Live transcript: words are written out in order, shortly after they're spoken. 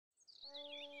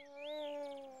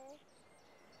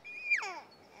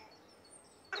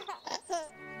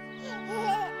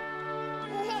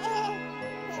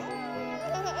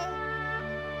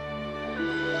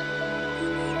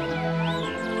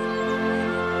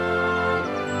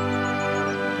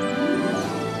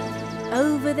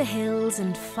Over the hills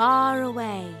and far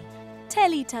away,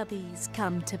 Teletubbies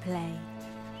come to play.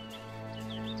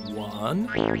 1,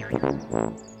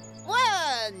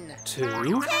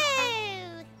 2,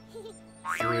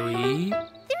 3,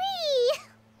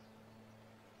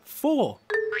 4. 4.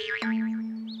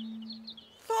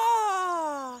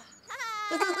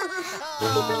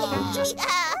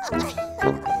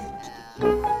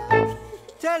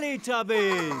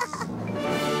 Teletubbies!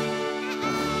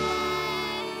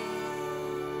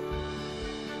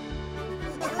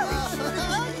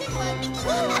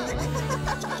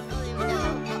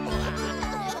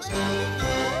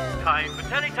 Time for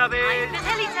Teletubbies!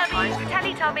 Time for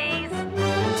Teletubbies!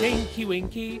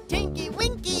 Tinky-Winky,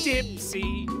 Tinky-Winky!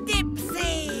 Dipsy,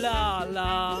 Dipsy!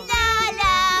 Laa-Laa,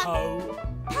 Laa-Laa! Ho,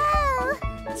 Ho!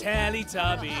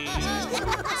 Teletubbies,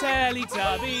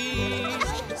 Teletubbies,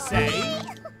 say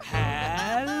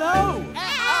hello.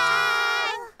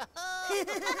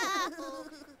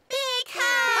 Big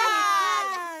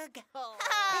hug!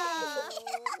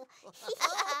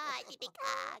 Big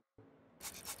hug!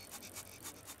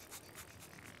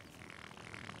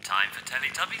 Time for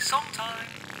Teletubbies Songtime.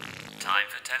 Time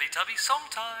for Teletubbies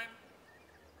Songtime.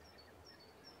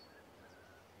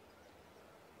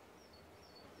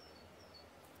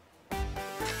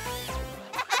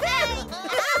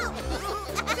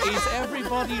 Is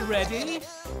everybody ready?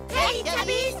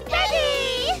 Teletubbies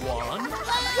ready! 1,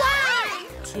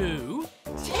 2,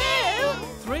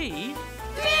 3,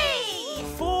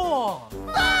 4.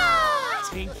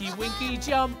 Tinky-Winky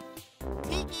jump,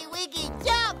 Tinky-Winky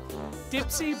jump!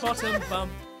 Dipsy bottom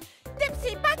bump,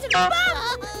 Dipsy bottom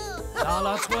bump!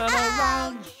 Laa-Laa twirl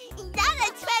around,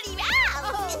 Laa-Laa twirly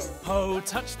round! Ho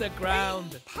touch the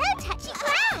ground. Po touchy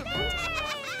ground!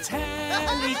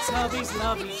 Teletubbies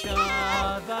love each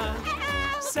other.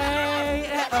 Say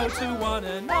eh-oh to one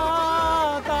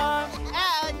another.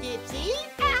 Oh, Dipsy!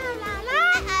 Oh,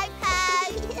 Laa-Laa! Oh, Po!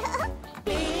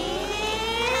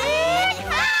 Big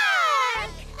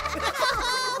hug!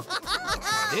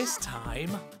 This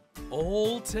time,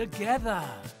 all together.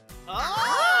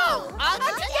 Oh! All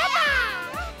together!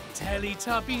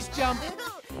 Teletubbies jump,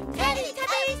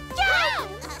 Teletubbies jump!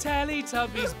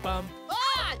 Teletubbies bump, Oh!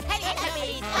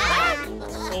 Teletubbies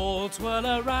bump! all twirl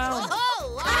around.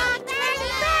 Oh! All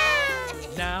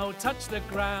together! Now touch the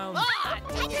ground. Oh!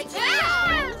 Touch the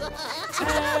ground!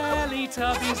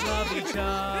 Teletubbies love each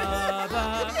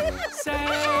other. Say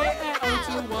eh-oh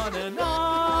to one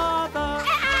another.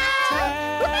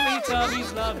 Teletubbies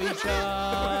love each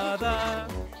other.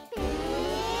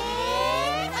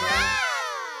 Big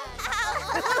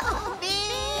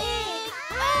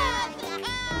hug!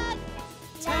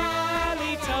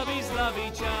 Teletubbies love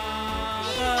each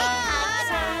other.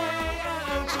 Say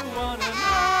eh-oh to one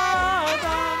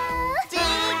another.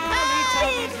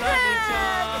 Teletubbies love each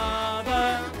other.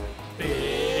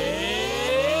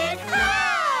 Big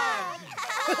hug!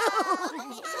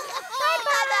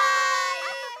 Bye-bye!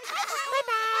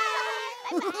 Bye-bye!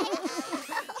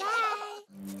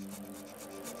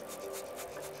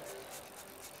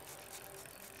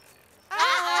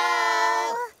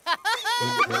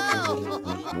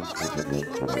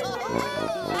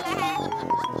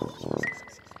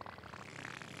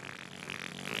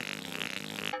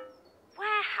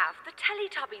 Where have the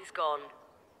Teletubbies gone?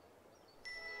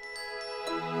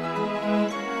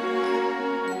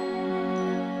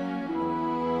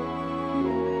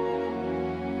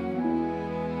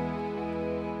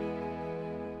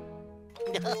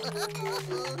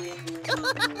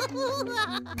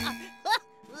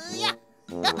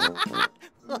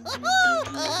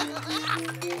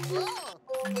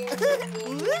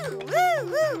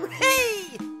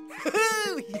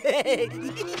 Hey!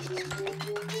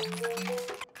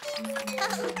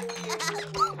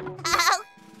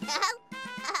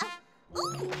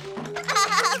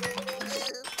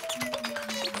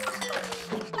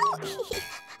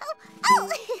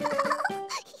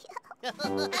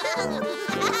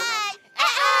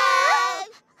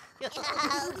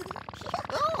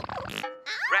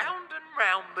 Round and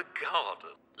round the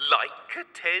garden, like a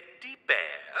teddy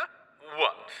bear.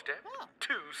 1 step,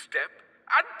 2 step,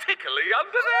 and tickly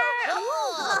under there.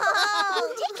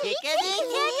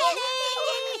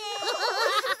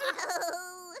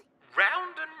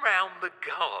 Round and round the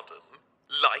garden,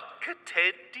 like a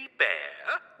teddy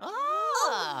bear.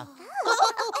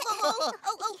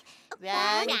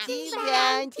 Roundy,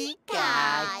 roundy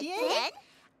garden,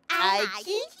 I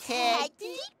just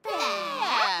teddy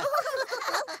bear.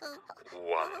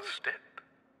 1 step,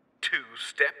 2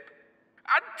 step,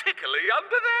 and tickly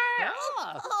under there.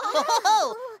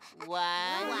 One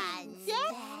step,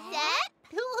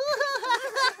 2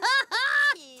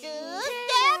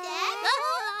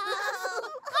 step,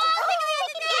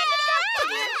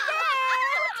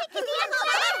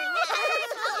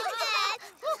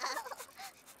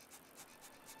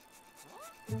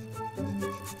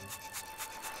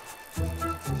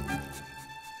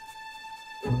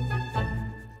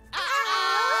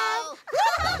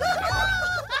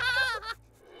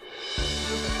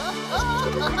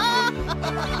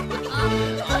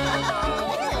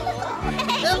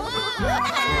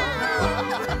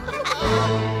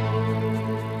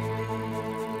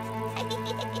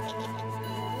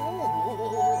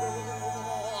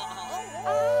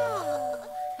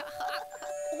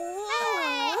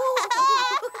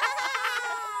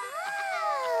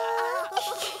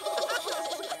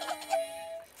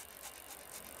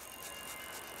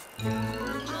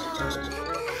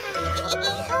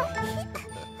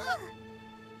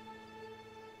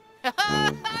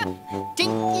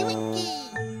 Tinky-Winky!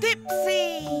 Dipsy!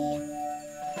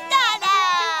 Laa-Laa!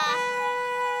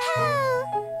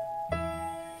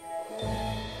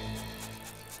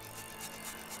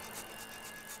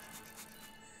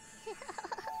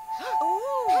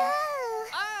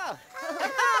 Ah!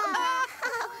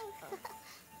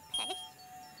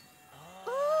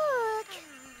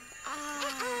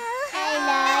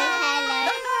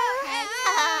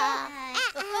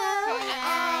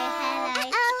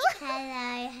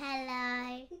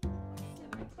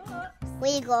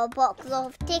 We got a box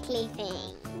of tickly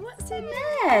things. What's in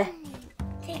there?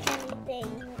 Tickly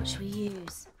things. What should we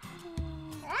use?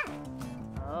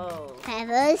 Oh,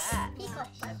 Feathers.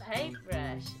 a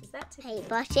paintbrush. Is that tickly?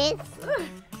 Paintbrushes.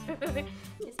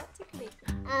 Is that tickly?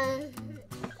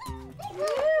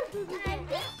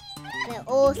 They're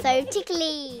also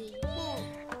tickly.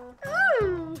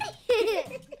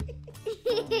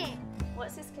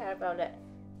 What's this care about it?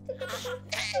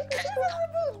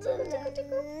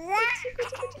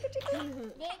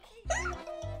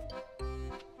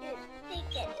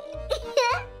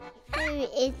 Who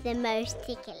is the most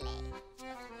tickly?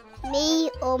 Me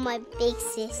or my big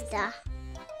sister?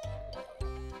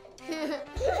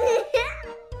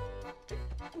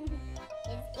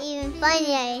 It's even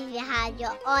funnier if you had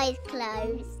your eyes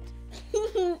closed.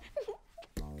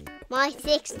 My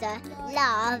sister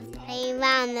loves playing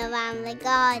round and round the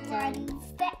garden. 1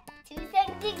 step, 2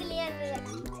 step, tickly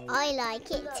everywhere. I like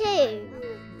it too.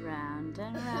 Round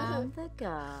and round the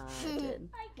garden,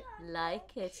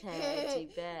 like a teddy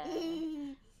bear.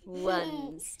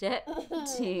 1 step,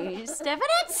 2 step,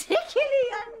 and a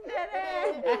tickly under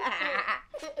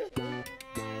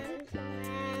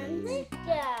Round the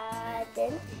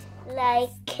garden,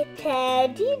 like a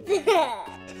teddy bear.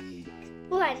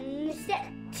 1 step,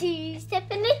 2 step,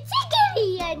 and a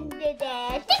tickly under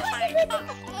there.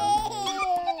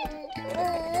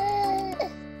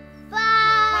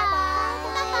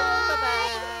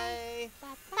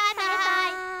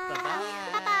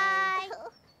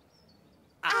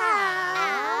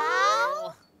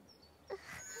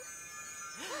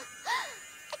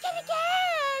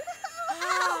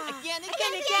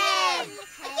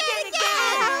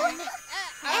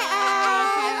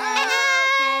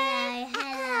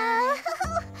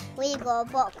 We got a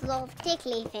box of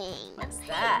tickly things. What's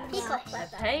that? A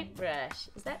paintbrush.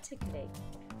 Is that tickly?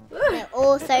 They're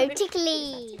also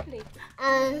tickly. Tickly.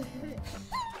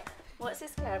 What's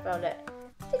this care about it?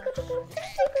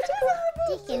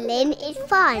 Tickling is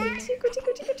fun.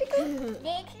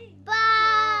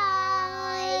 Bye.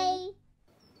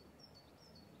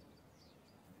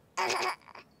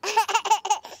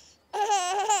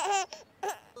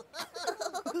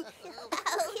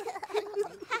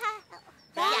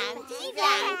 Roundy,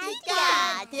 roundy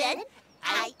garden,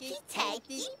 like a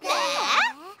teddy bear.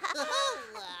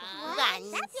 1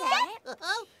 step,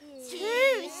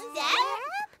 2 steps.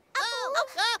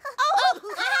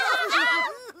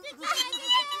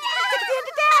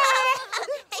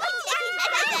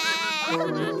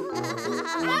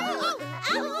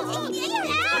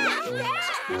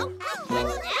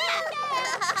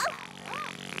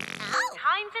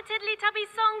 Time for Tiddly-Tubby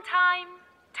song time.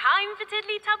 Time for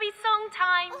Tiddly-Tubby song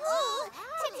time.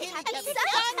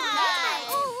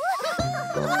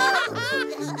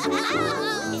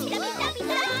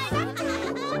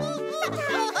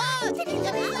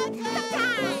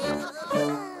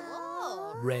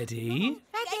 Ready?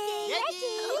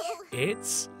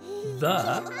 It's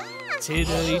the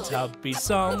Tiddly-Tubby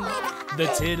song. The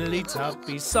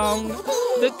Tiddly-Tubby song.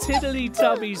 The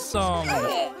Tiddly-Tubby song.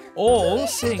 All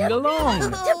sing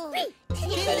along.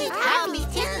 Tiddly-tubby,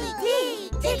 tiddly-dee.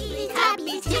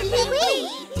 Tiddly-tubby, tiddly-wee.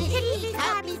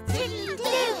 Tiddly-tubby,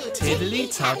 tiddly-doo.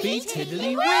 Tiddly-Tubby,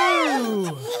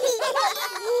 tiddly-woo.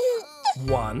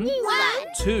 1,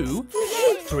 2,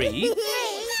 3,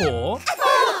 4,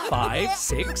 5,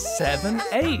 6, 7,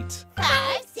 8.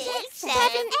 5, 6,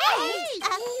 7,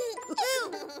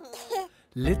 8.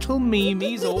 Little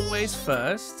Mimi's always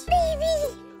first.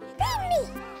 Mimi.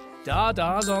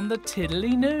 Dada's on the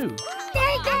tiddly-noo.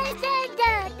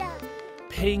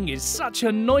 Ping is such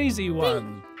a noisy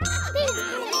one.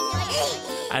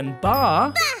 And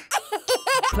Ba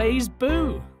plays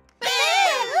Boo.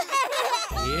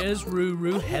 Here's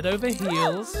Roo-Roo head over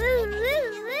heels.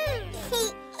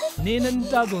 Nin and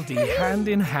Duggledy hand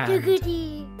in hand.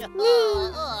 Duggledy,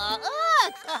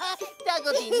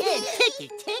 Nin, Ticky,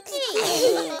 Ticky.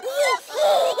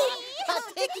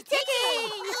 Ticky, Ticky.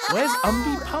 Where's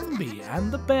Umby-Pumby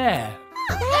and the bear?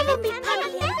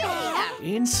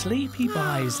 In Sleepy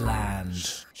Buy's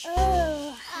land.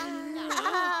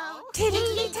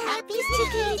 Tiddly-tappies,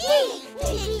 tiddly-dee.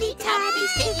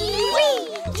 Tiddly-tappies, tiddly-wee.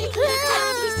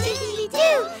 Tiddly-tappies,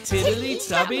 tiddly-doo.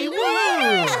 Tiddly-tubby-woo!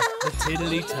 The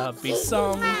Tiddly-Tubby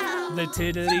song. The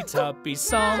Tiddly-Tubby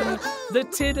song. The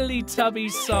Tiddly-Tubby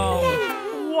song.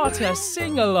 What a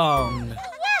sing-along!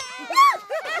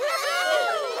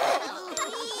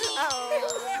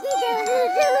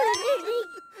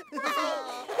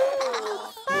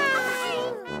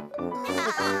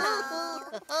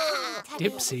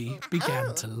 Dipsy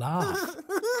began to laugh.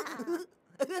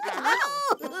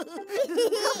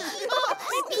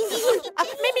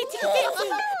 Mimi Ticky-Dipsy!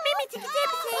 Mimi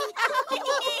Ticky-Dipsy!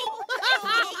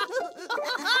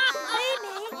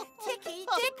 Mimi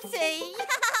Ticky-Dipsy!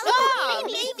 Oh,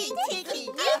 Mimi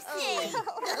Ticky-Dipsy!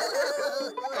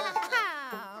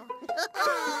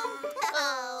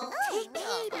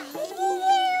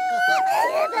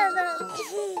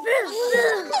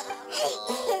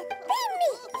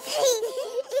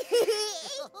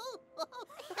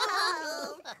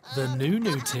 The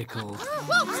Noo-Noo tickled.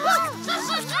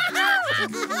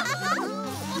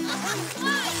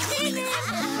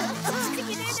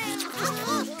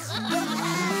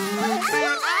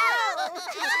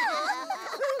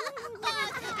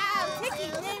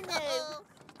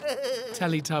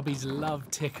 Teletubbies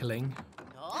love tickling.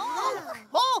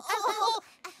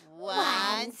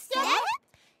 One step,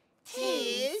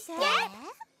 two step.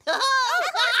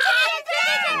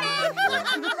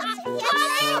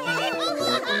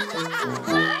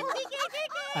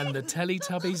 And the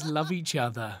Teletubbies love each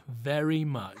other very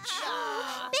much.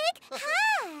 Big hug!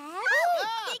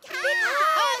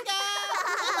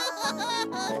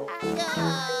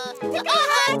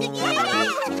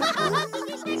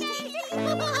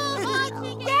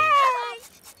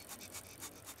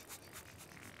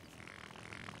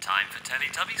 Time for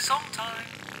Teletubbies Songtime.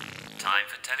 Time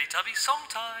for Teletubbies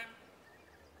Songtime.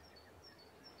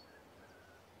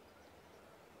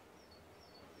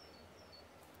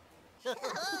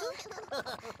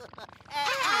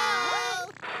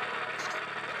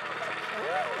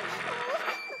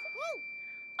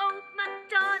 Old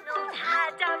MacDonald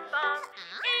had a farm,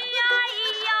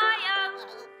 E-I-E-I-O.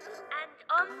 And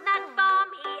on that farm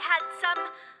he had some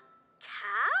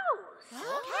cows.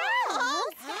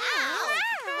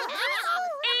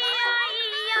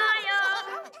 E-I-E-I-O.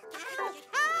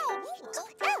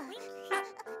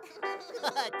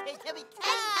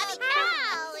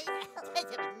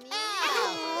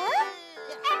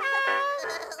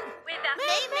 With a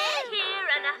here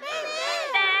and a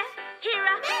there, here a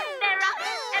there a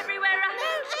everywhere a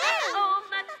old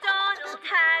MacDonald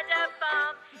had a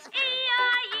farm,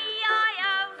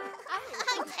 E-I-E-I-O.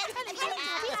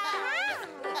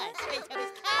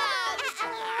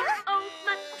 Old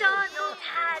MacDonald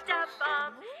had a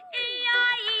farm,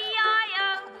 E-I-E-I-O.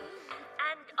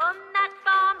 And on that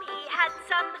farm he had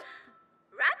some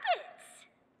rabbits.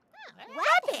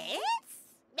 Rabbits?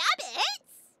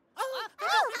 Rabbits?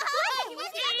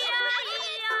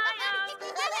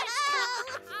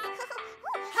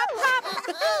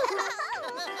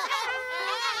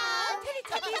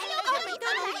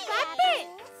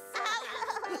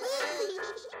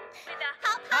 With a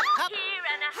hop, hop, here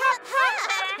and a hop, hop,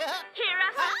 there, here a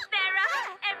hop, there a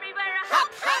hop, everywhere a hop,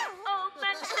 hop. Old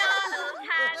MacDonald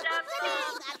had a farm,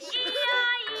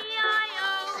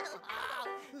 E-I-E-I-O.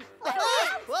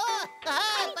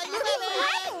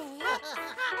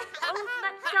 Old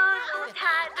MacDonald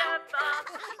had a farm,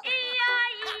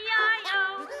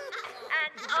 E-I-E-I-O.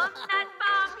 And on that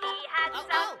farm he had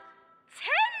some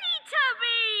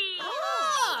Teletubbies.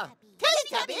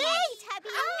 Teletubbies?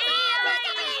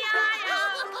 E-I-E-I-O.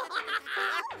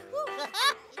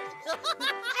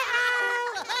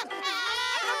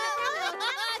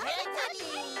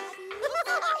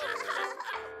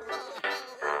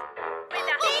 With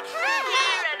a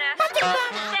here and a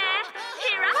there,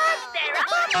 here a there a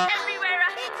everywhere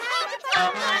a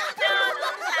old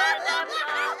MacDonald had a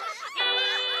farm,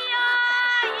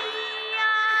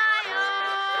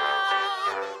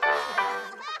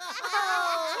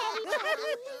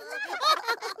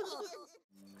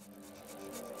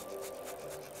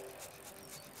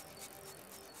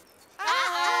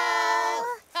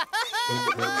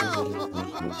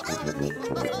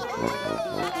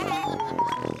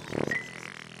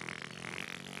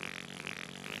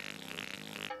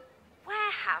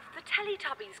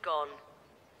 Teletubbies gone?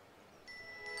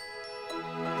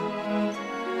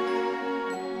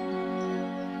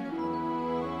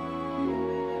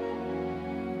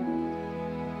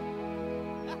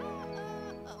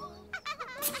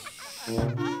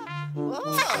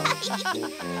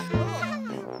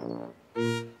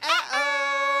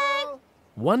 Uh-oh.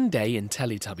 One day in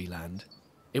Teletubbyland,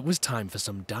 it was time for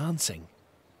some dancing.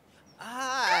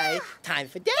 Time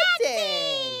for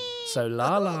dancing. So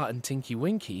Laa-Laa and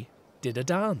Tinky-Winky did a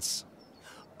dance.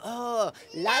 Oh,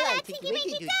 Laa-Laa and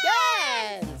Tinky-Winky do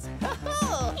dance.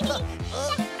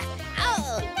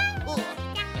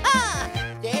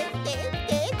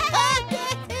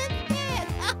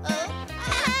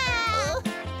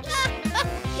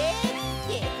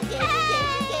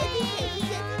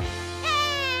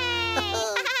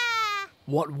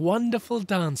 What wonderful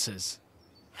dancers!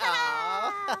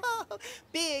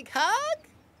 Big hug.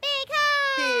 Big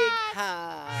hug. Big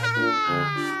hug.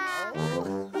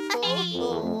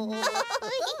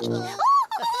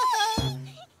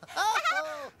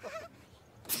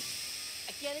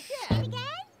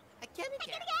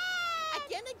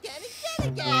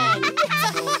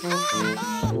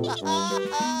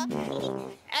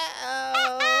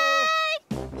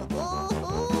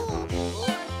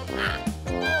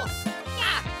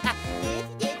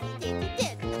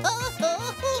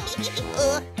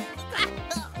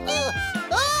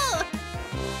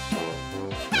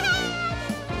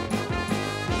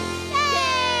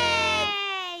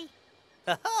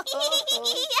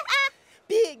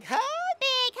 Big hug.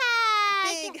 Big hug.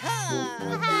 Big hug.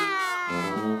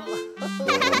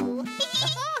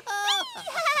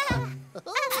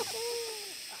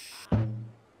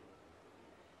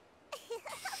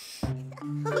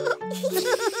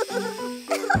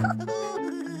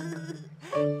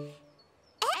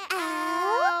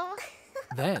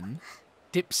 Then,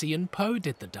 Dipsy and Po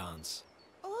did the dance.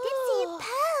 Dipsy and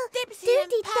Po. Dipsy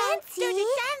and Po. Doody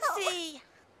dancy.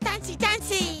 Dancy,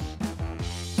 dancy.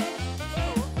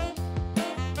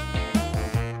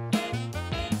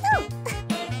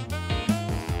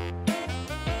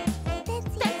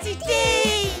 Dancy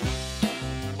dee.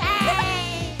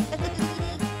 Hey.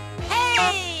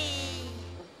 Hey.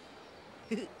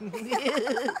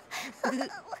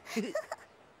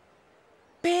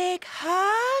 Big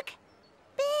hug.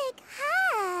 Big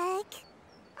hug.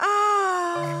 Oh.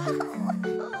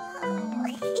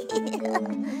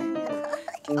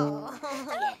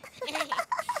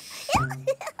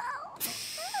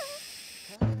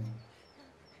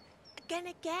 Again,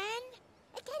 again.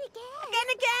 Again,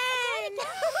 again.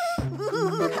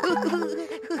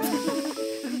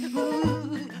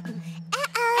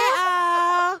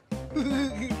 Uh-oh.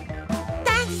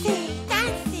 Dancing,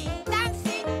 dancing,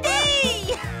 dancing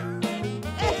dee.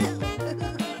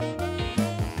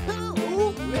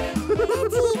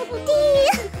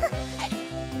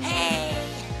 Hey.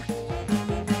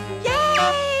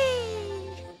 Yay.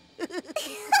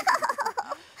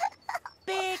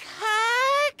 Big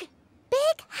hug.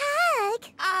 Big hug.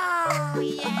 Oh,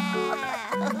 yeah.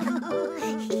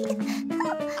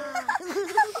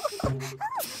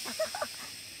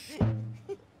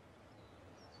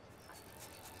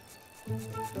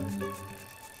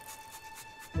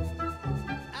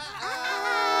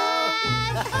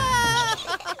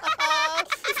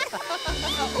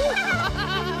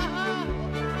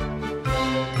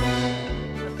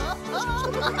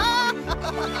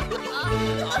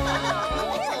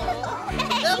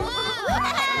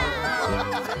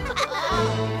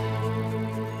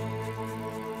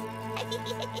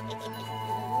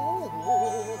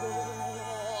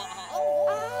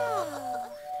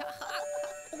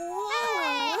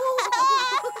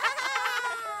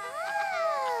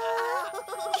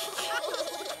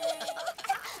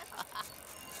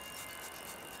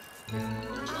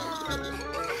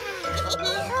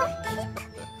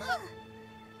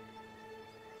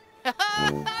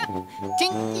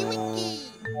 Tinky-Winky.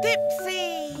 Dipsy.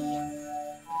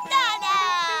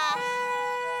 Laa-Laa.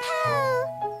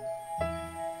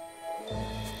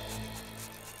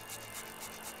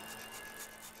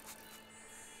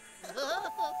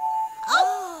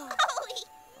 Oh.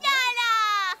 Laa-Laa.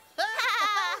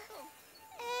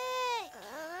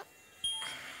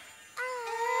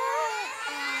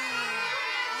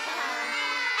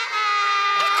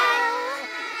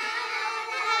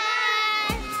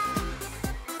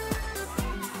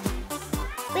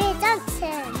 We're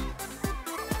dancing.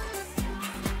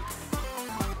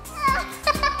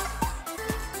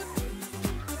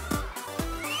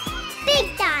 Big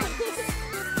dance.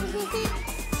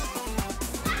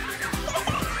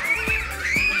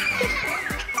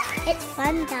 It's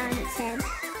fun dancing.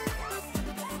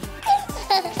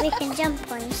 We can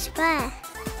jump on a square.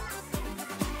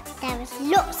 There's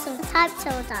lots of types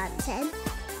of dancing.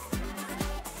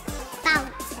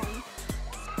 Bouncing.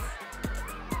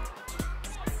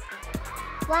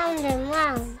 Round and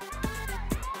round.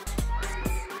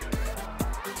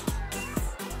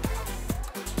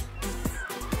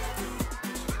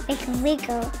 We can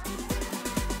wiggle.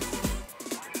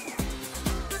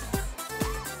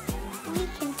 We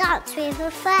can dance with our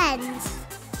friends.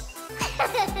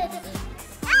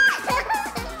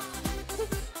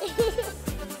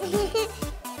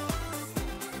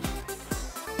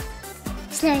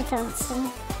 Slow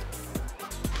dancing.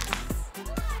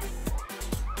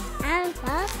 And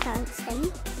fast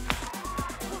dancing.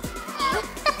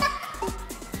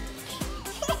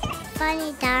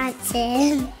 Funny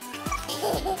dancing.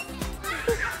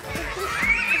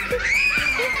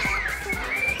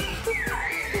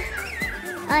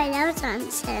 I love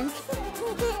dancing.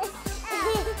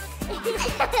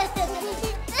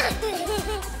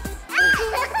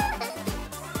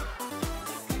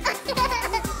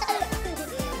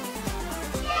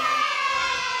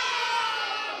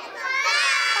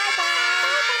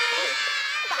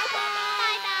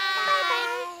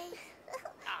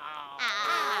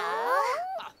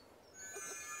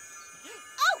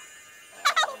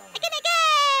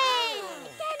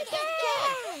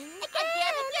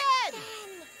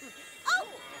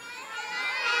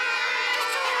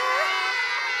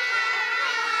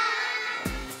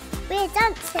 We're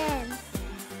dancing.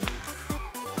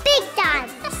 Big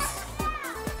dance.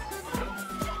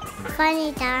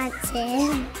 Funny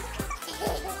dancing.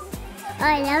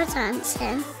 I love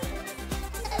dancing.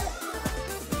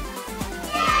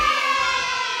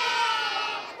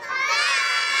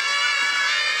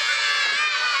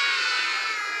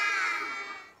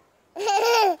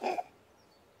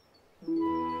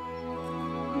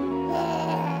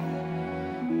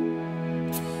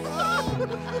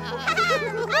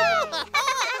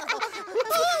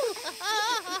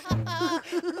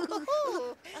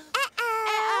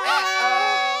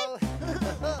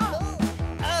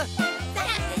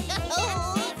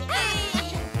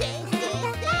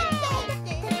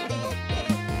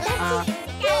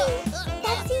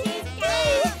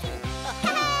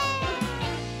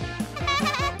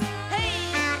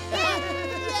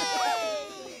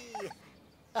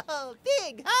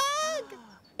 Big hug!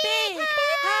 Big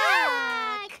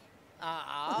hug!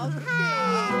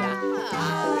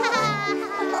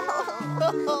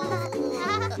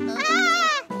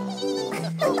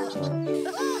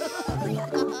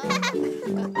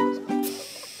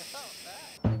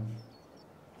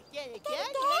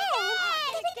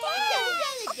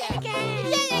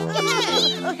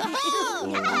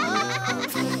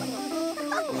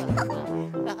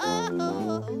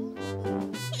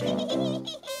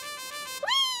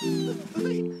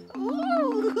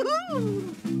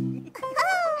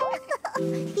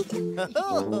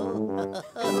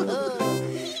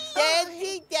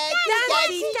 Dancey,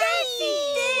 dancey, dancey,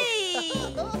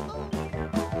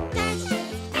 dancey,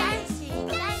 dancey,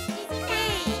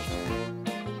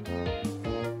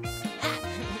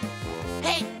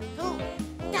 hey,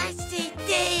 dancey,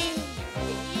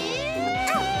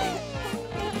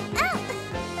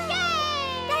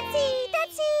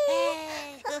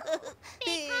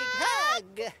 big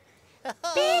hug,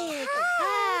 big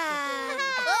hug.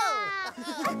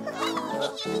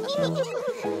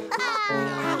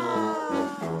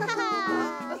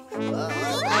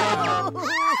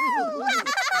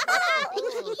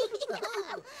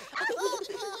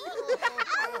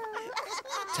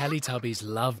 Teletubbies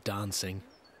love dancing.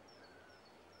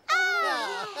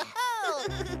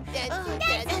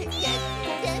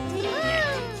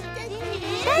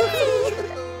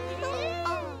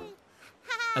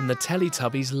 And the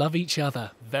Teletubbies love each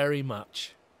other very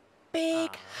much.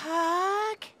 Big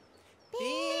hug.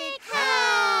 Big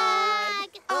hug.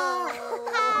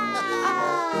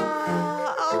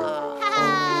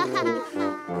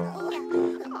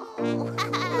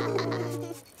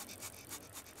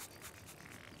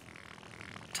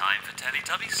 Time for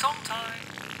Teletubbies Songtime.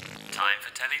 Time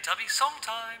for Teletubbies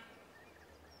Songtime.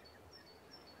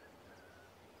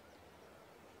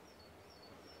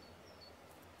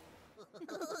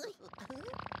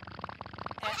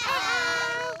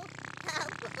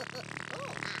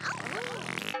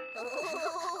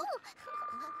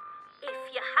 If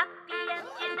you're happy and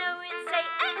you know it, say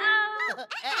eh-oh.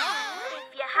 If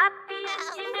you're happy and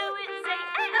you know it, say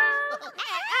eh-oh.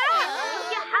 If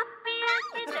you're happy and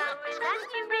you know it and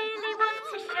you really want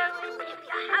to show it. If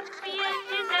you're happy and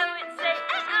you know it, say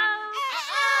eh-oh.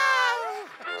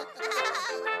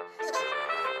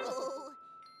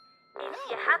 If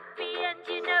you're happy and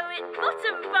you know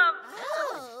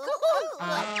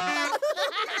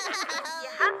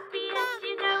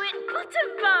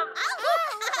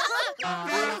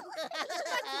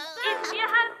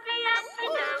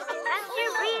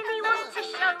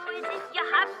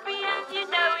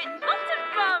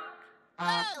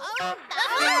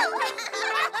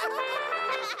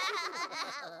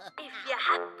If you're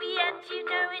happy and you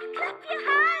know it, clap your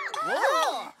hands.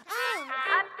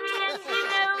 Happy and you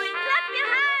know it, clap your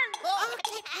hands.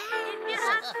 If you're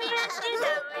happy and you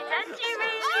know it, and you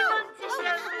really want to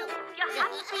show it, if you're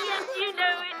happy and you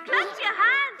know it, clap your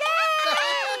hands.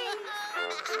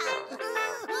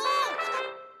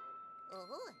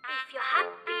 If you're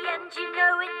happy and you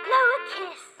know it, blow a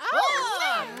kiss.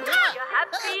 If you're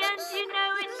happy and you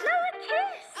know it, blow a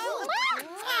kiss.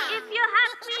 If you're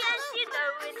happy and you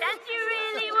know it, and you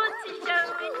really want to show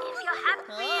it, if you're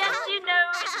happy and you know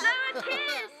it, blow a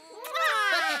kiss.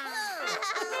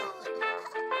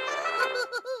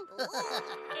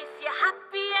 If you're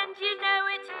happy and you know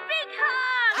it, big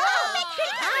hug.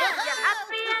 If you're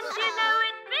happy and you know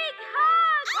it, big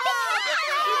hug.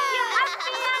 If you're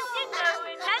happy and you know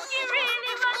it, and you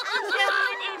really want to show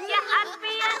it, if you're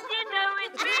happy and you know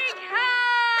it, big hug.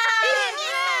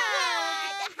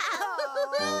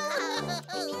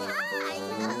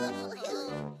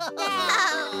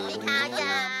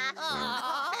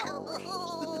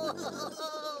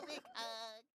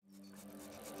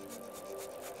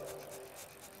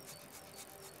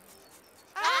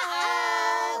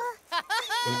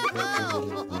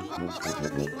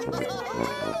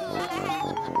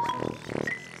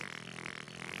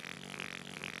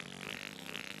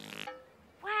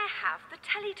 Where have the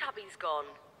Teletubbies gone?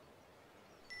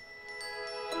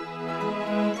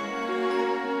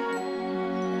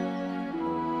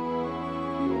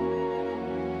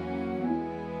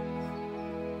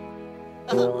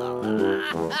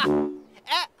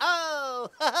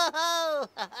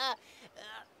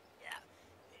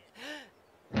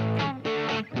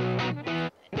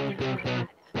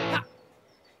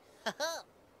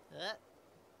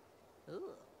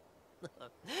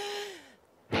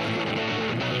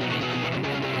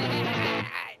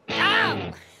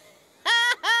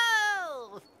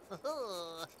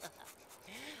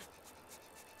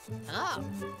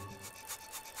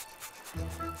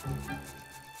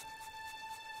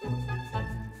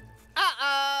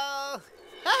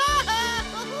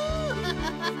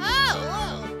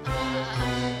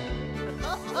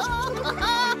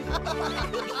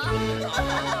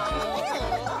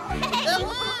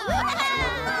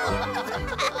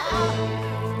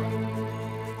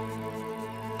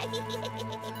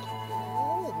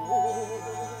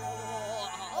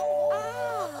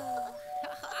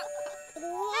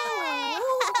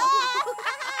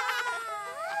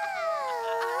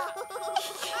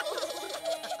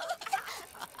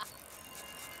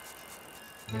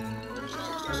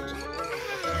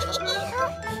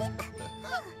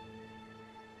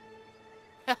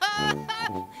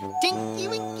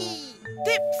 Tinky-Winky!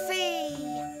 Dipsy!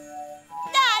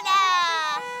 Laa-Laa!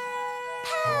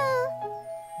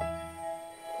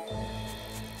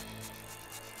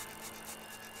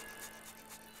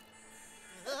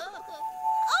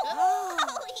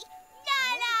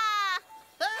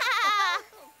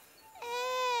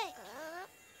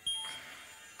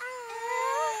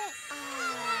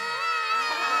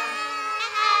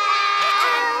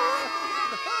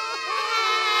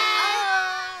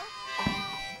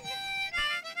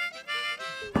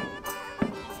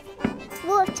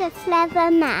 What a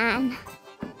clever man.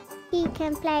 He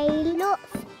can play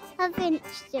lots of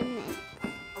instruments.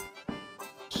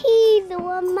 He's a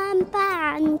one-man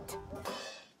band.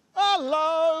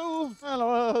 Hello!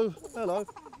 Hello! Hello!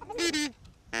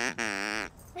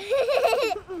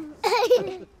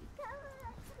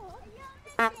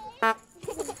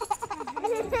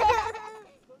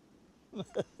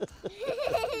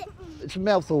 It's a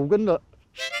mouth organ, look.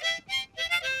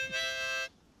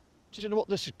 Do you know what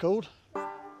this is called?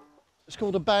 It's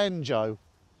called a banjo.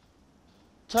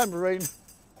 Tambourine,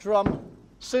 drum,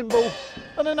 cymbal,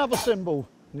 and another cymbal.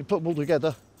 And you put them all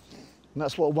together, and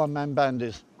that's what a one-man band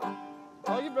is.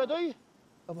 Are you ready?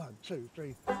 1, 2,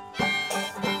 3.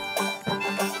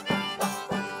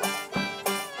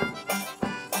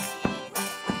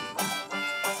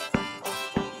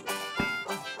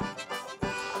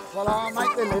 Well, I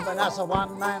make a living as a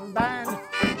one-man band,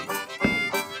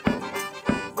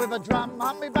 with a drum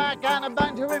on me back and a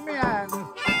banjo in me hand,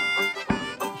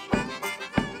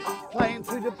 playing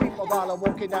to the people while I'm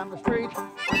walking down the street,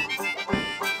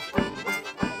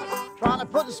 trying to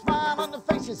put a smile on the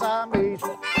faces I meet.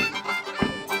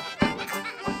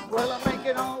 Well, I make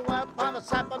it all up by the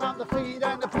sapping on the feet,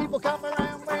 and the people come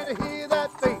around when they hear that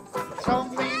beat. Show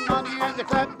me money and they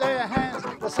clap their hands.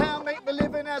 That's how I make my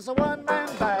living as a one-man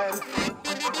band.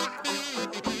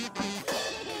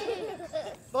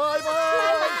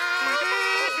 Bye-bye!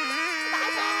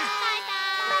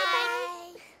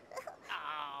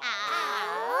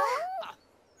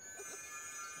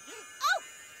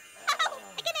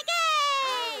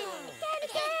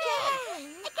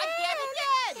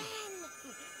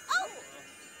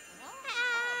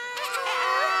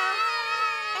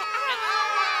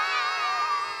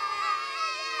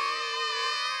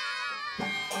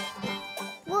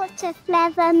 a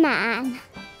clever man.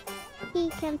 He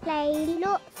can play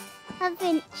lots of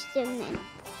instruments.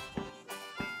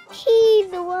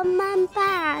 He's a one-man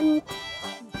band.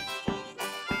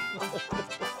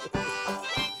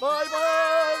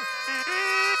 Bye-bye!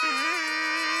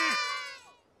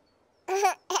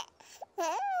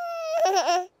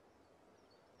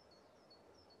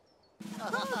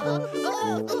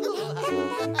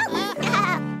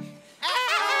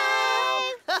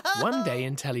 One day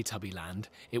in Teletubbyland,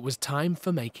 it was time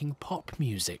for making pop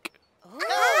music.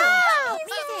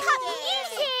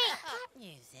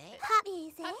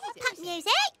 Pop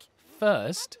music.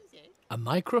 First, a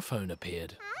microphone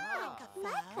appeared.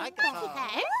 Microphone.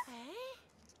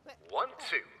 1,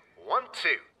 2, 1,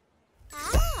 2.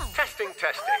 Testing,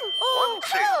 testing. 1,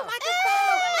 2.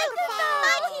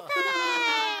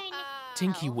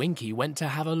 Tinky-Winky went to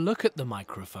have a look at the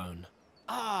microphone.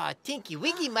 Ah,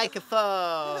 Tinky-Winky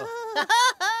microphone.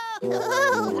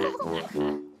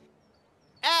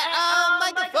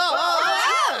 Microphone.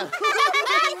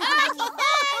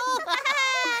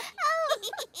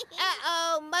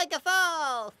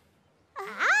 Microphone.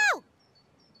 Ow!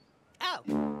 Ow.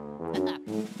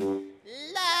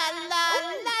 La la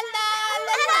la la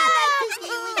la la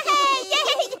Tinky-Winky.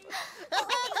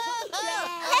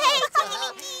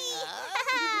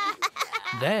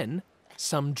 Then,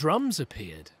 some drums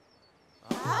appeared.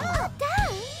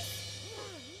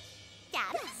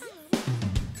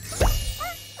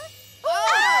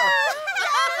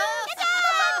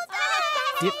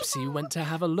 Dipsy went to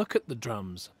have a look at the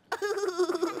drums.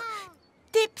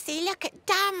 Dipsy, look at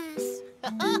Dums.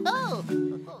 Hello,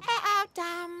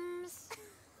 Dums.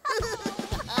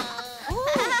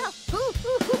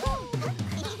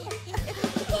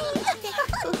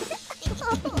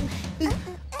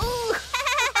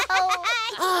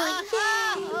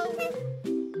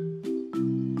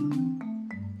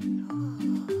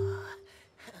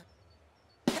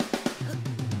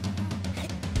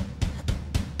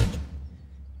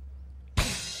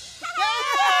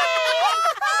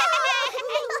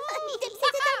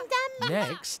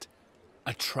 Next,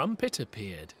 a trumpet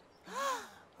appeared.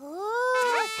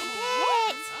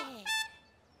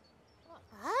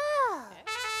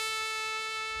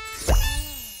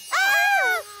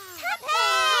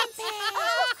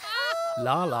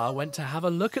 Laa-Laa went to have a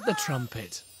look at the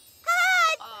trumpet.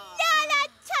 Laa-Laa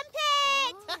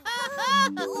trumpet!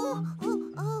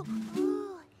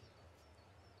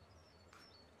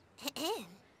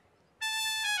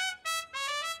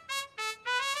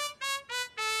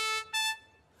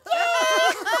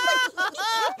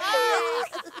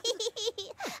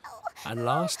 And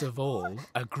last of all,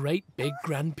 a great big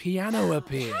grand piano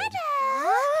appeared.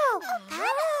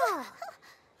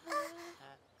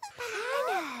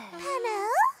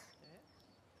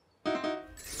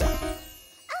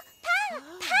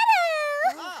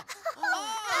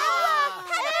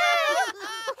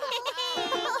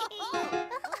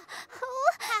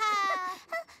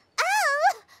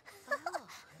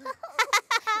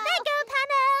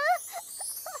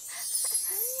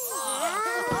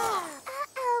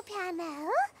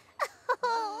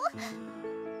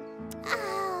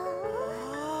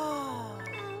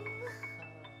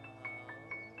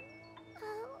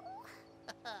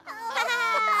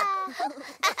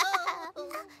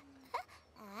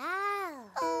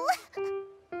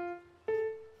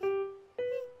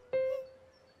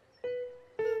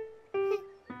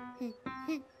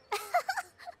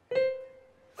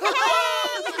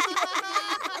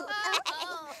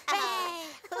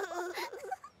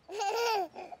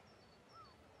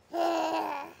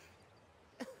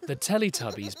 The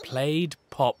Teletubbies played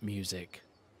pop music.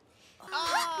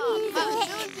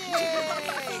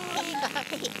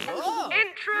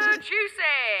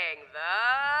 Introducing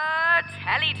the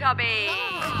Teletubbies.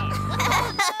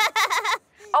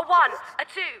 A 1, a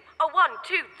 2, a 1,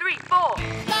 2, 3, 4.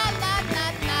 La la la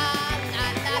la la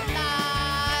la la.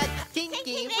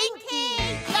 Tinky-Winky.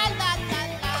 La la la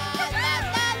la la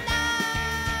la la.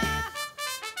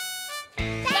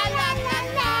 La la la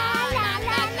la la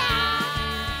la la.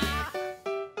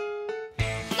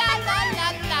 La la la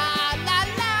la la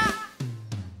la.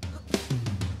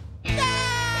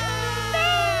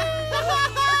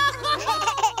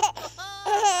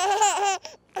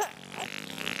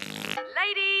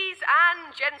 Ladies and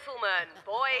gentlemen,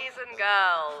 boys and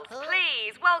girls,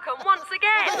 please welcome once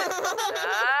again the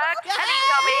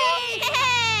Teletubbies.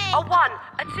 A 1,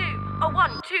 a 2, a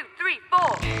 1, 2, 3,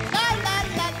 4. La la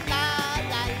la la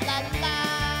la la la.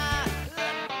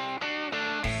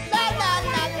 La la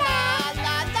la la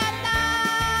la la la.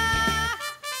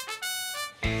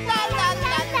 La la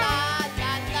la la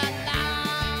la la la.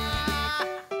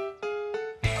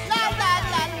 La la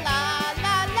la la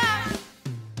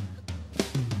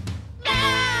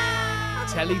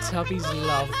Teletubbies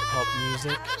love pop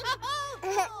music.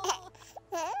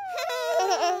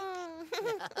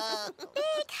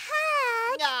 Big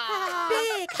hug.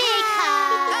 Big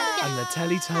hug. And the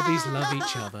Teletubbies love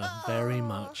each other very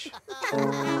much.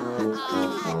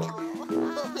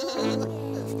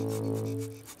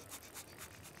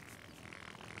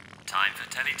 Time for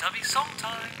Teletubbies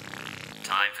Songtime.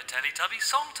 Time for Teletubbies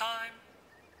Songtime.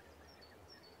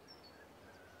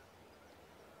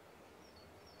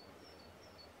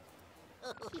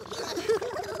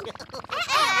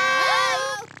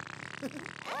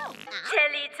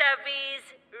 Teletubbies,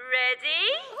 ready?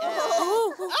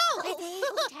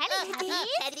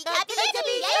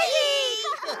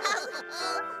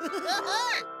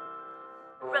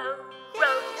 Row,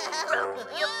 row, row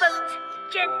your boat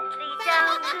gently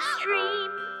down the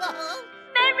stream.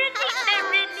 Merrily,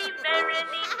 merrily,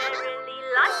 merrily, merrily,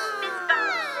 life is but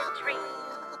a dream.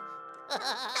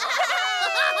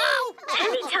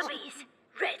 Teletubbies,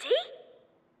 ready?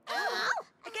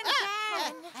 Again.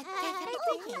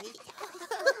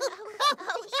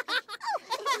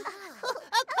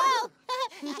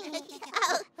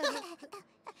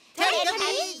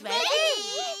 Teletubbies, ready?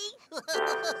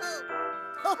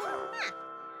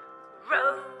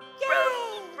 Row, row,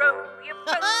 row your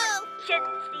boat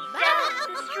gently down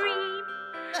the stream.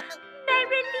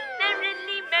 Merrily,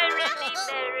 merrily, merrily,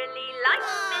 merrily,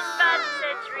 life is but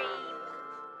a dream.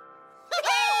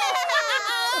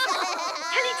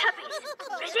 Teletubbies,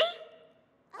 ready?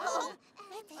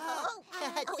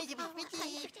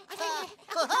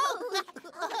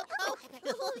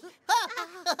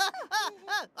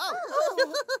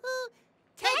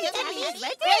 Teletubbies,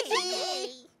 ready?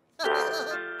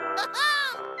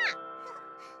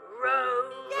 Row,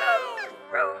 row,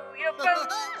 row your boat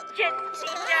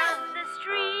gently down the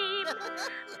stream.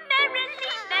 Merrily,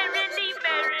 merrily,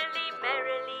 merrily,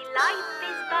 merrily, life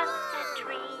is but a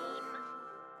dream.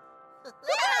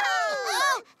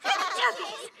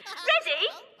 Teletubbies, ready?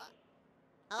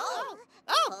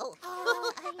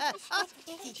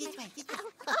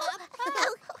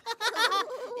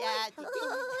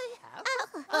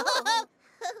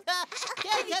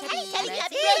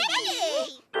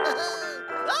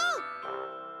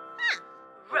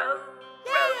 Row,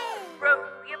 row, row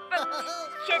your boat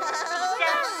gently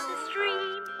down the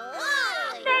stream.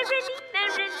 Merrily,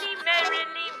 merrily,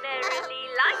 merrily, merrily,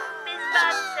 life is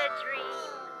but a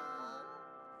dream.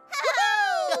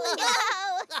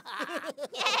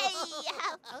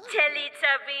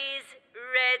 Teletubbies,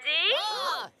 ready?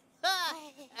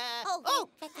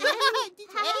 Teletubbies,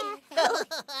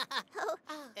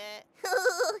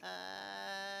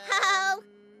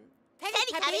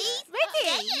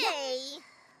 ready?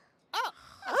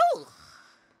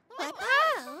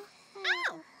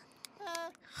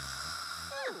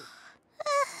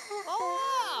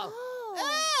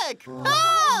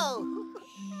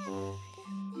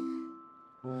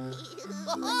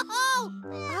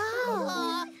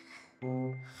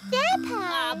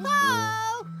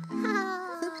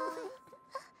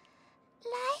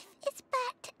 Life is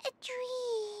but a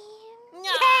dream.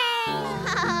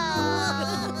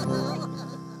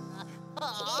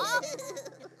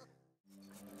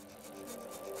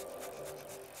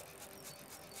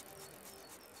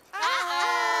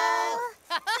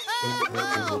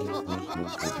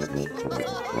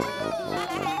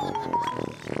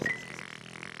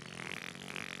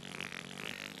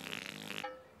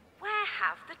 Where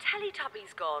have the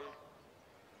Teletubbies gone?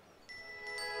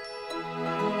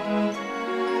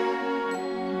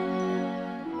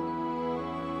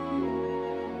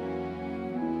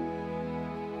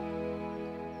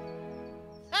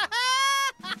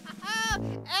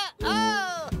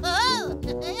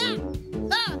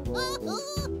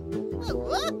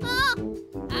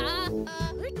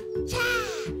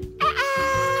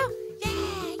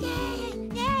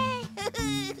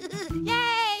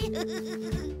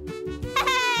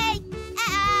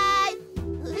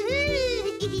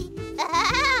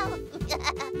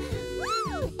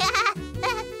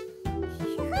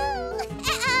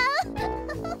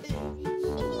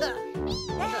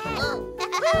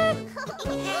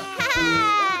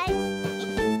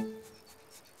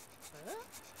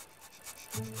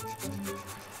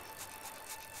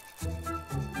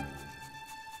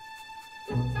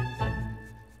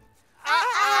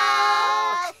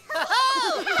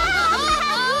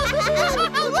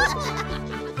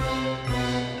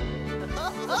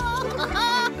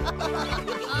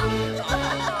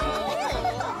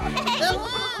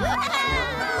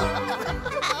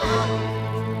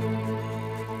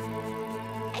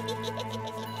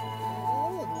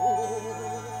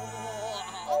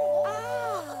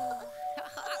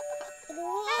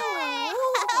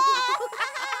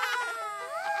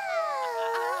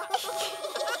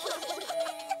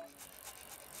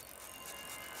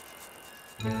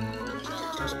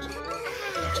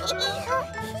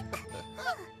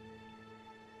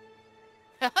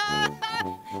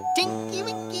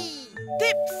 Tinky-Winky.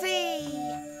 Dipsy.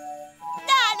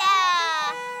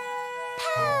 Laa-Laa.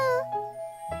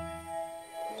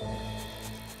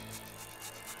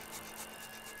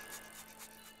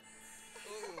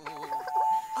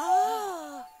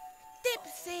 Oh,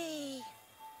 Dipsy.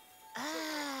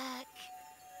 Ugh.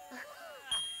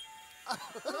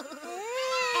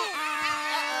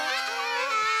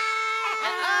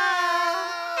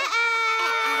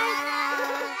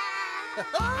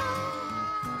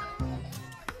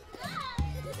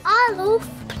 I love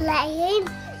playing.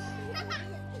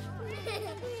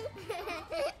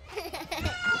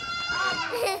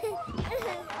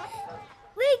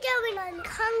 We're going on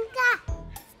conga.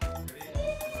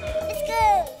 Let's go.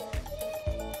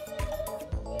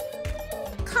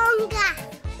 Conga.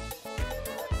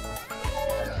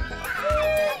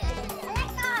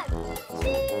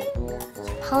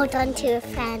 Hold on to your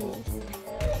friends.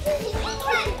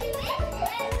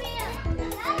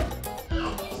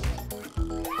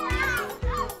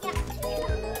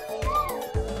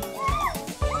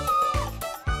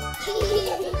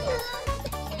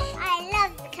 I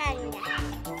love conga.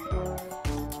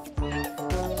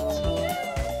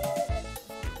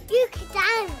 You can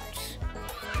dance.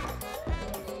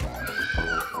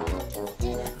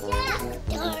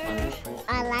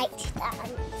 I like to dance.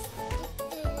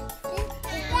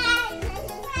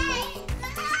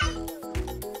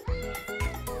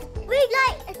 We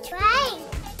like a train.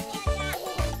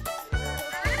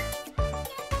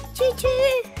 Choo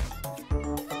choo.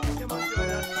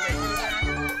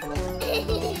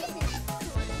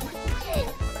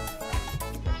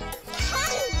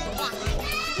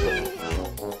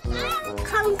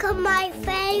 Conga my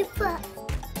favourite.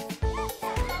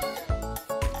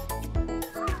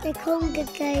 The conga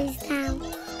goes down.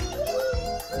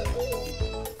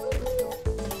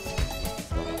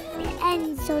 It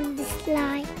ends on the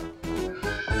slide.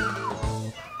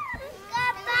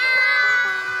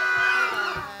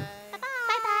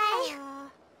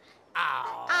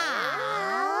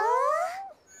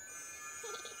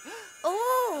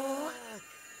 Oh,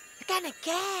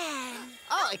 again.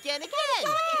 Oh, again.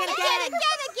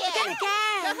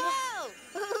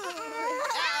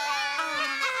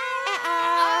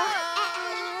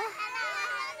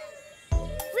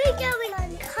 We're going on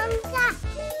conga.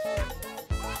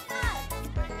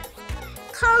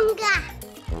 Conga.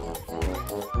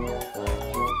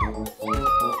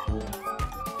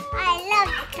 I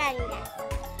love conga.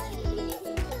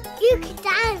 You can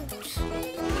dance.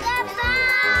 Goodbye.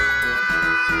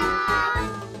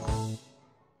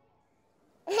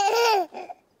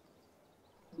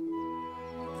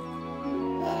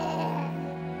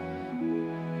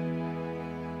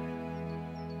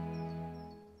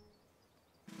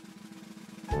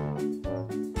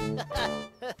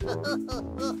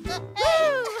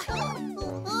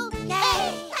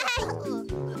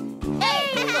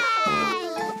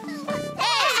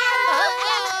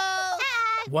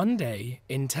 One day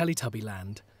in Teletubby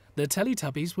Land, the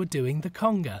Teletubbies were doing the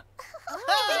conga.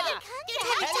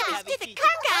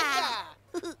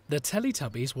 The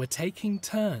Teletubbies were taking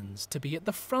turns to be at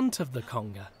the front of the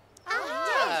conga.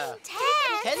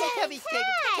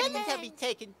 Teletubbies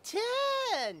taking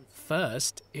turns.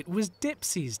 First, it was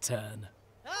Dipsy's turn.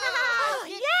 Oh,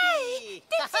 yay!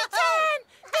 Dipsy turn!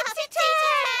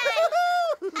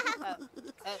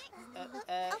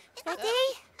 Ready?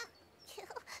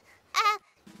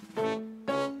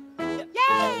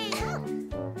 Yay!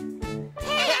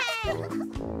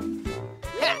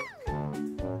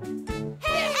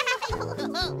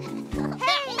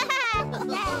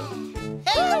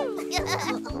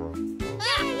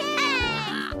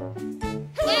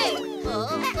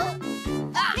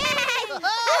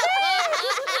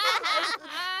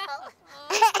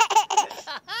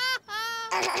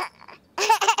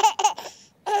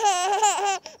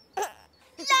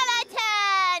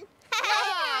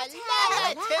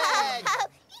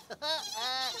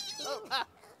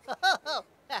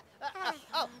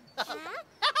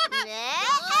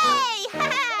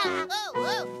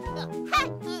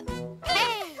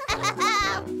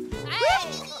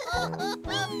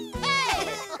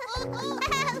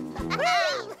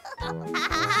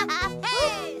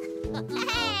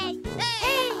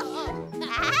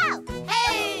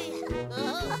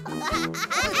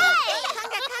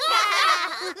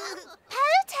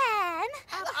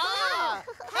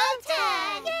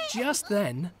 Just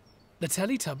then, the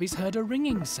Teletubbies heard a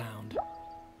ringing sound.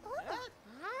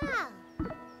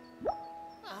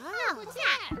 What's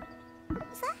that?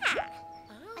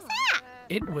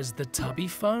 It was the Tubby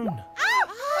phone.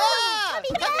 Oh,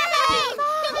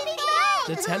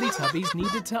 The Teletubbies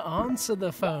needed to answer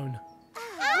the phone.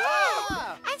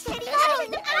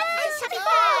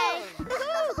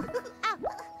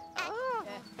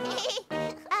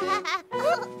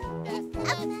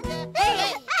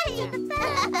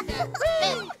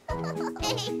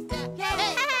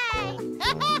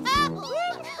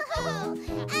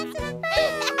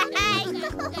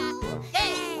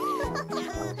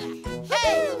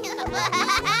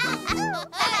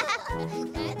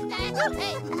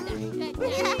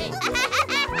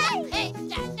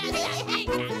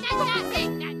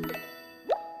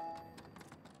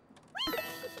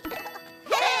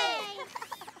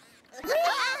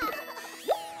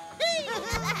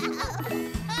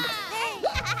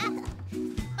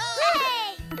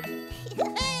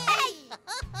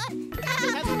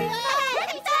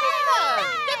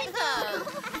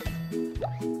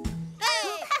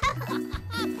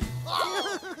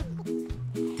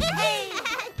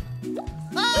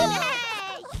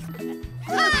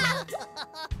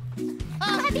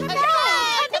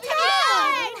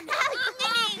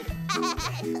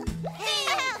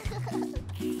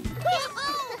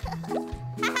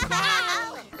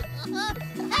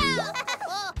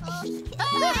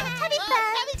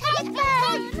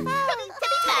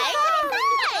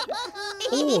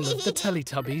 All of the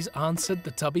Teletubbies answered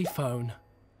the Tubby phone.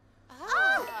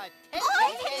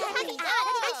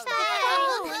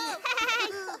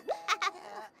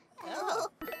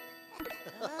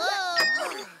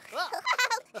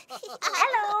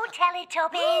 Hello,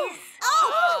 Teletubbies.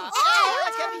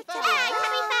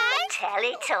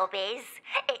 Teletubbies,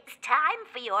 it's time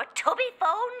for your Tubby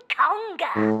phone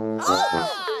conga.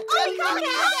 Tubby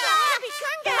conga!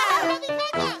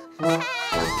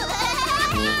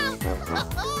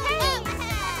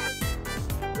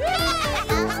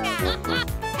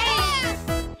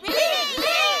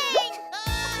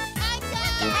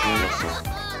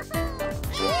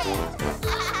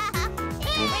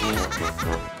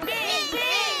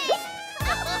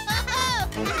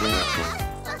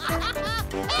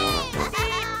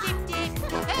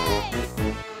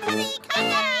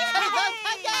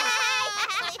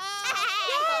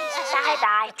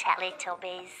 Bye-bye,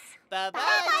 Teletubbies. Bye-bye,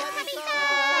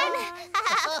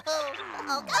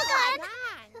 Oh, God.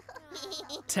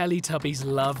 Teletubbies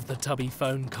love the Tubby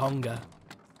phone conga.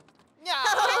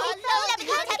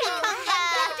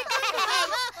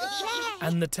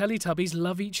 And the Teletubbies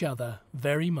love each other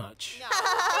very much.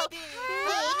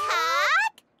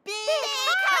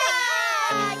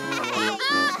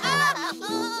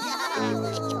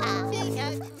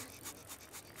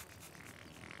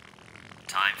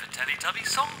 Time for Teletubby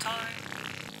Songtime.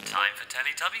 Time for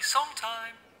Teletubby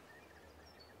Songtime.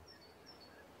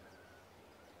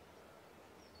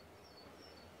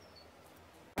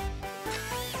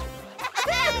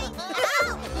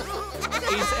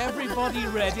 Is everybody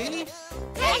ready?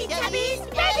 Teletubbies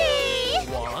ready!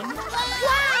 1,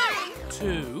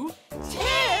 2,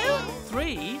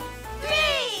 3,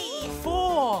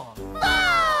 4.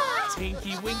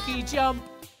 Tinky-Winky jump.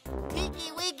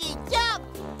 Tinky-Winky jump!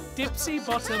 Dipsy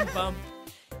bottom bump.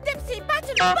 Dipsy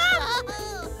bottom bump!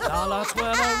 Laa-Laa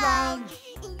twirl around.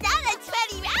 Laa-Laa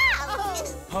twirly round.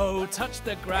 Po touch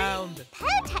the ground. Po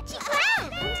touchy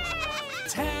ground.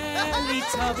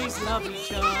 Teletubbies love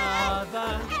each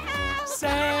other.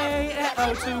 Say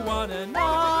oh to one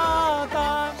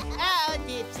another. Oh,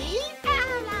 Dipsy! Oh,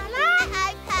 Laa-Laa.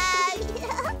 Oh,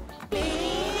 Po.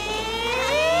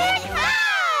 Big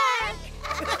hug.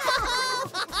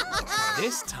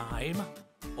 This time,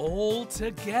 all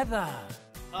together.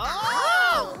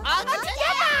 Oh! All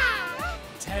together!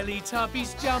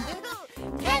 Teletubbies jump.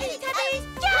 Teletubbies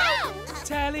jump!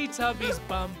 Teletubbies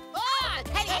bump. Oh,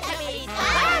 Teletubbies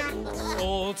bump!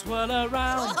 All twirl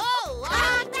around. Oh,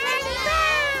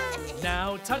 Teletubbies!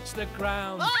 Now touch the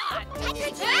ground. Oh,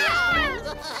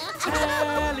 Teletubbies!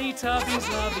 Teletubbies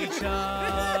love each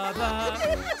other.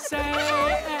 Say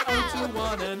oh to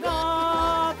one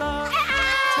another.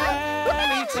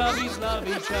 Teletubbies love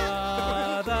each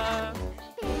other.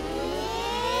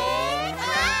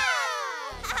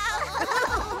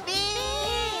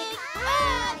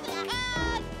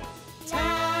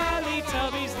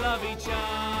 Teletubbies love each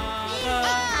other.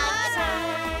 Say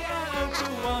oh to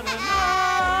one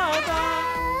another.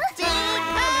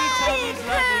 Teletubbies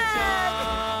love each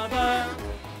other.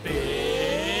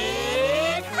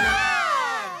 Big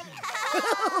hug!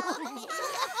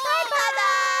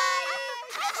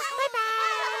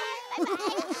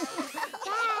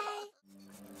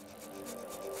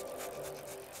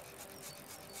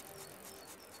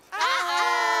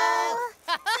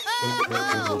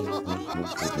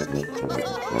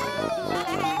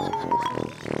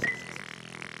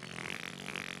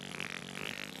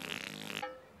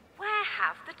 Where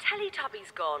have the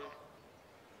Teletubbies gone?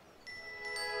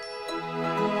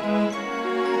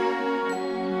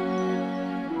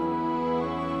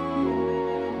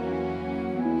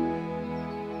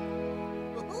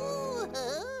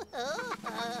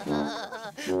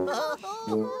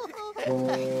 Uh-oh!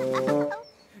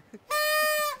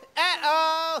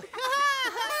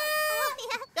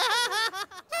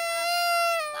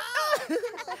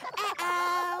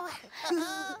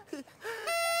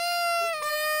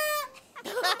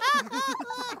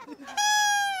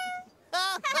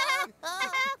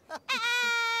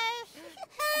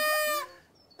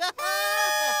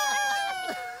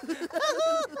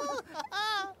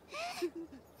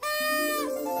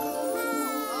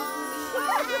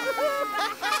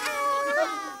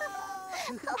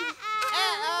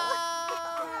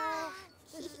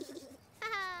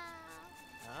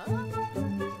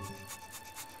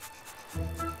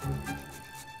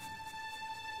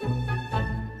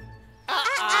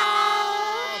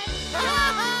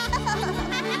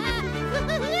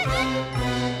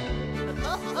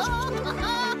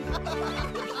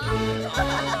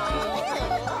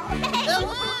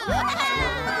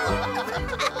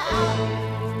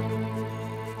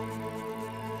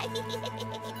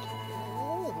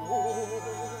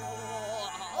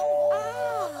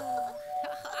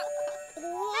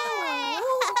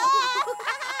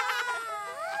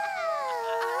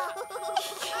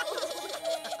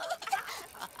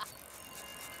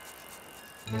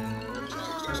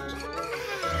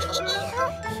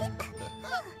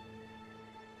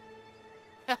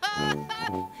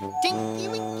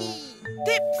 Tinky-Winky!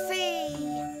 Dipsy!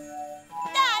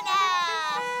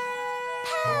 Laa-Laa!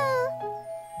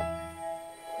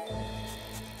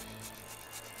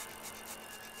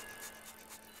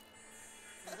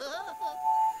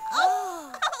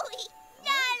 Oh!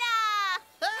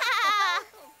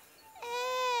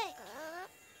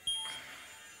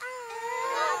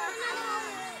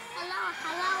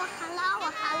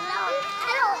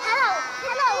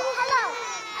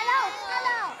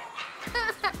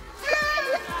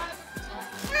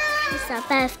 It's our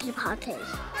birthday party.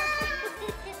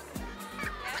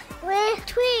 We're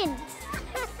twins.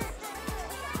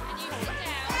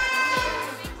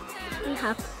 We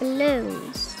have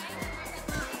balloons.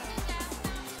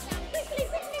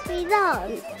 We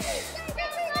dance.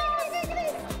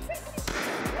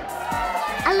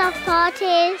 I love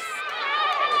parties.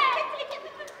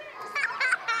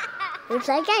 We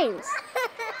play games.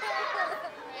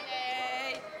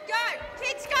 Go!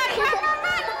 Kids, go! Run, run, run,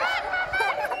 run, run,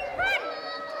 run!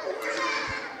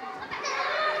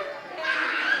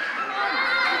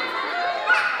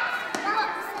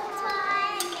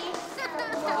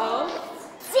 Oh.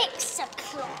 6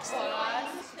 o'clock. 1,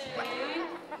 2,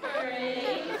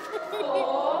 3,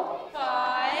 4,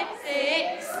 5,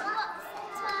 6.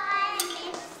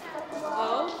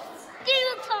 Oh.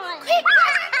 Dinner time.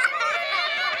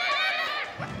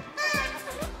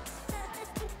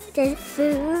 There's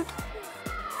food.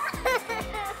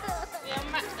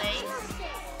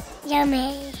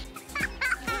 Yummy.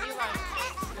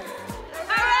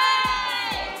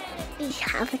 We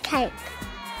have a cake.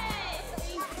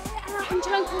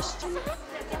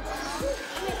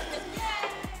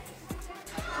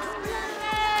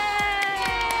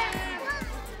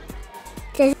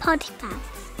 There's party bags.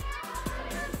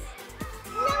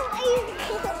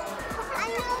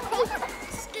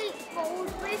 Skateboard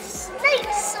with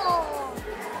snakes on.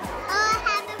 Oh,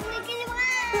 have a wiggly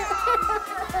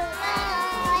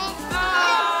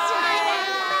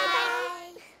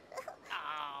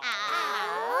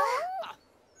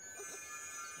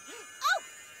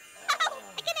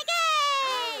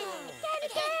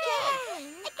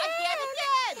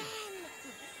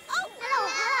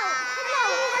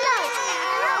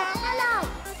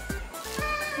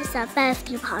It's our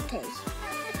birthday party.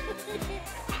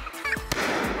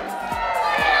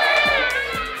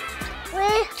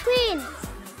 We're twins.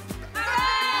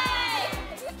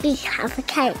 We have a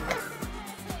cake.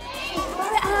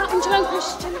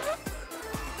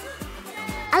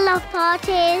 I love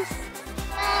parties.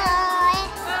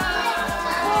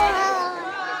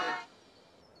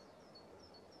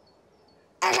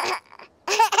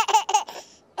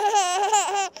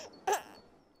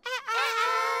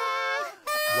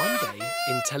 One day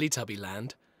in Teletubby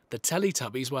Land, the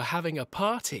Teletubbies were having a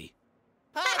party.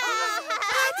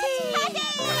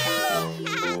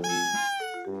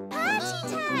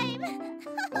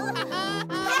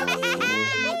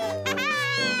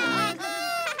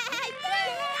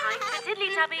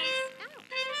 Tiddly-Tubbies.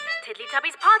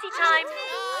 Tiddly-Tubbies party time.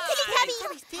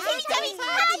 Tiddly-Tubbies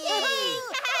party!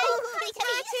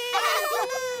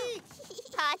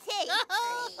 Party!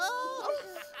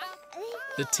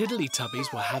 The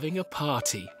Tiddly-Tubbies were having a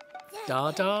party.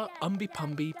 Dada,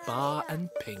 Umby-Pumby, Bar and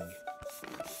Ping.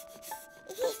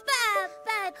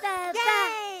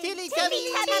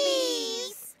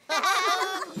 Tiddly-Tubbies!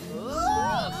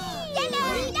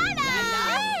 Yellow!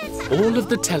 All of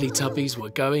the Teletubbies were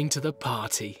going to the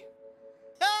party.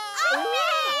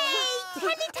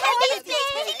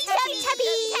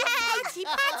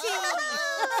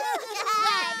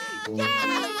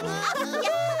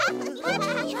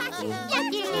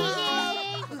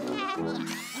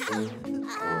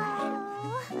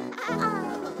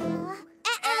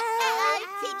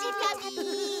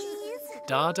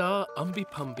 Dada,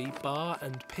 Umby-Pumby, Bar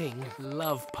and Ping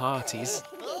love parties.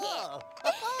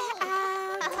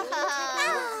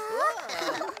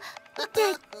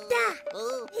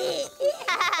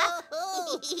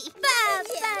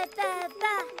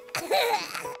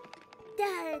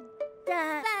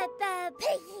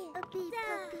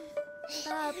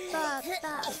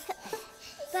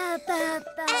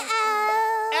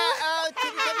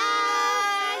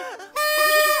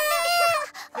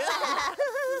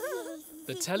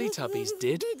 The Teletubbies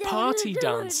did party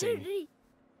dancing.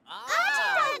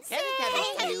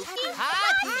 Teletubbies do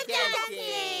party dancing.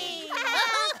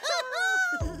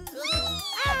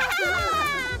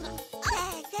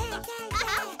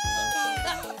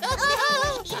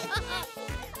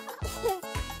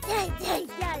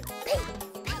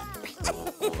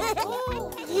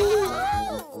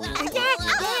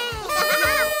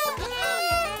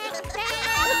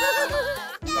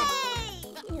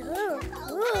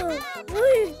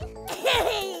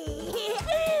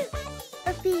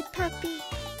 Puppy, puppy,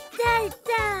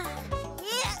 da-da.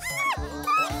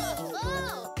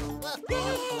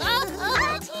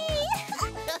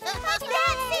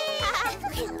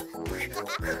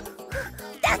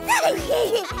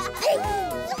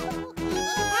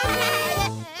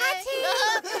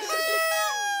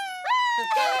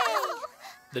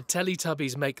 The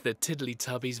Teletubbies make the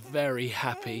Tiddly-Tubbies very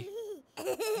happy.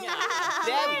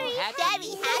 Very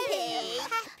happy.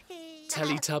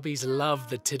 Teletubbies love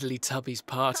the Tiddly-Tubbies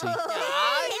party.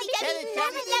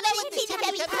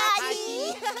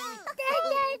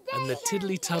 And the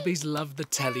Tiddly-Tubbies love the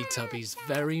Teletubbies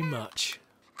very much.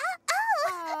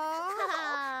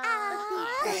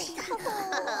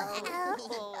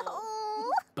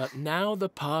 But now the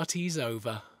party's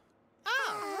over.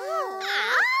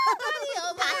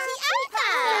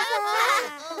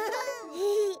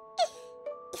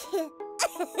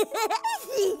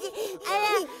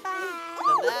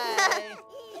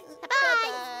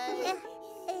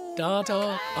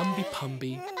 Dada,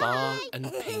 Umby-Pumby, Bar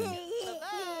and Ping.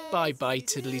 Bye-bye,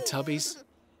 Tiddly-Tubbies.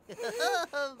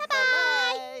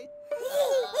 Bye-bye.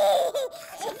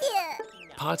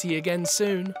 Party again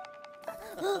soon.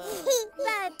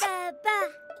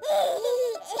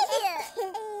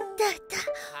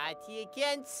 Party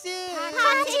again soon.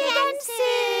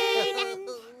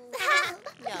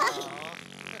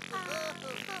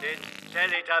 It's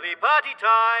Teletubby party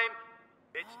time.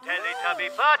 It's Teletubby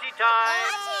party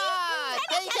time.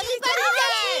 Teletubby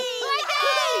party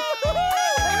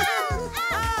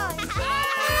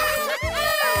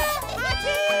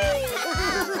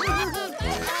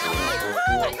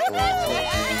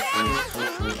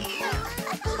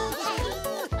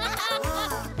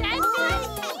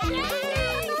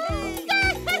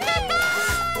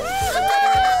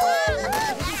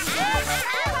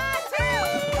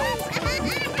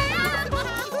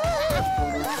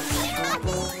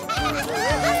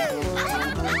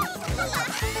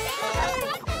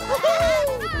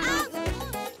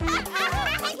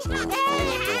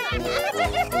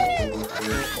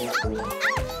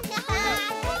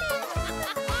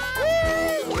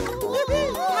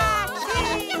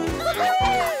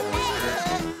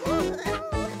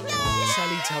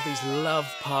Teletubbies love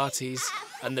parties,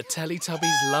 and the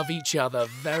Teletubbies love each other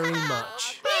very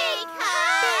much.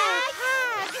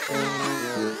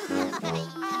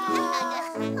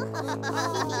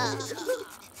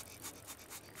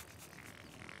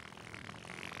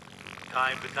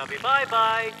 Time for Tubby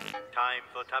bye-bye. Time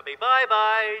for Tubby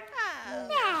bye-bye.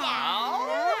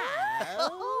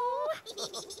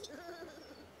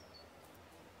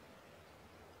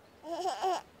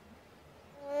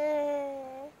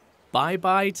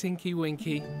 Bye-bye,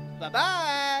 Tinky-Winky.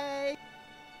 Bye-bye.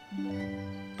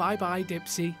 Bye-bye,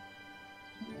 Dipsy.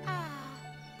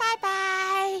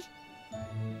 Bye-bye.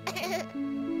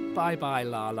 Bye-bye,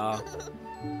 Laa-Laa.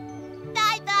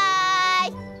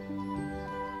 Bye-bye.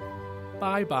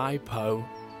 Bye-bye, Po.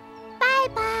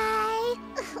 Bye-bye.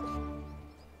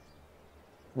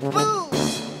 Boo!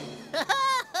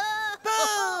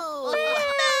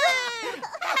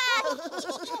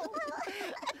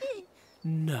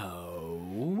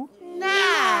 No. No.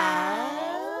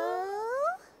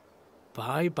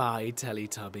 Bye-bye,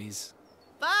 Teletubbies.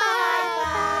 Bye.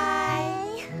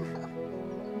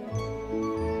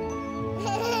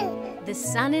 The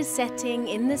sun is setting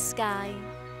in the sky.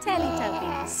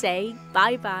 Teletubbies say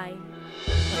bye-bye.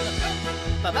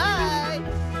 Bye-bye.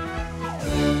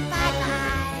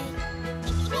 Bye-bye.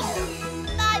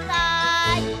 Bye-bye.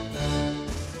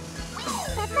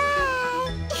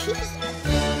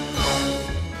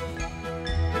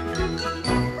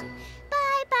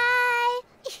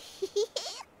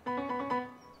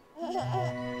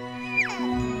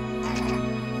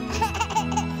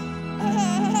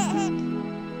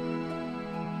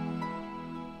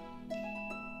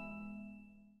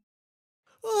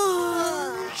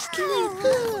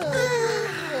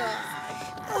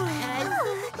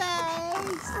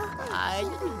 I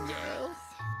didn't know.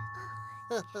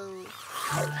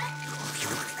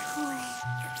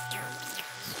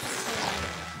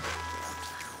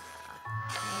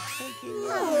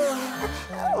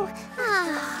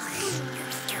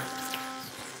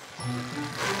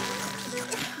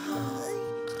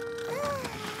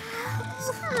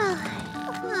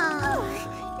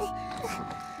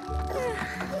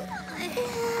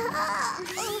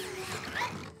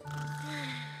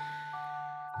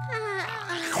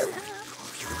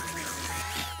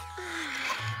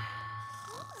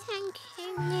 Thank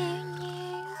you,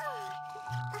 Noo-Noo.